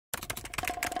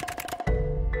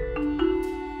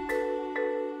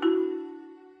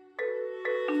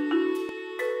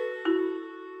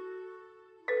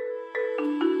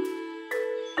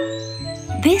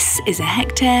This is a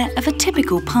hectare of a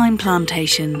typical pine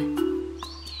plantation.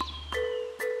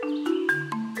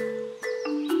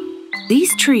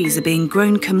 These trees are being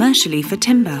grown commercially for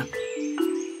timber.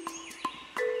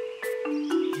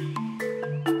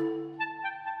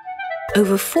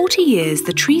 Over 40 years,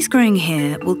 the trees growing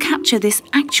here will capture this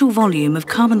actual volume of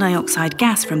carbon dioxide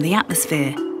gas from the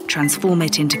atmosphere, transform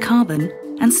it into carbon,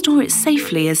 and store it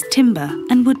safely as timber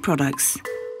and wood products.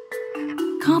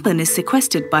 Carbon is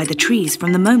sequestered by the trees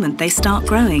from the moment they start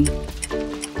growing.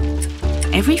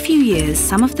 Every few years,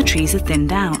 some of the trees are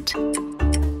thinned out.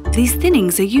 These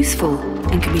thinnings are useful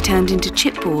and can be turned into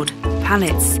chipboard,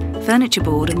 pallets, furniture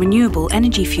board and renewable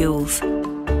energy fuels.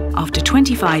 After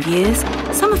 25 years,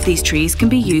 some of these trees can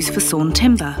be used for sawn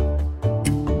timber.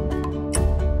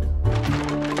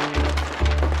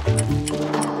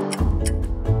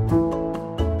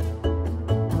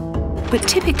 But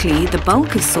typically, the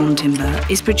bulk of sawn timber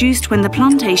is produced when the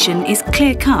plantation is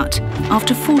clear-cut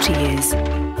after 40 years.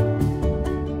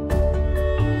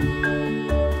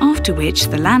 After which,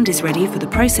 the land is ready for the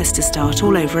process to start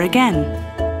all over again.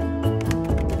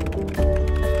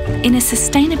 In a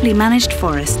sustainably managed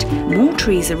forest, more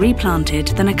trees are replanted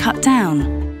than are cut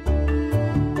down.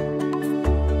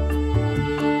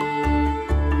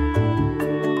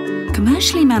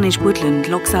 Commercially managed woodland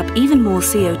locks up even more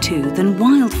CO2 than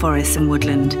wild forests and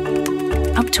woodland,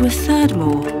 up to a third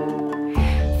more.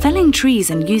 Felling trees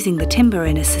and using the timber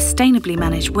in a sustainably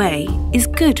managed way is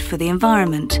good for the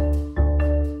environment.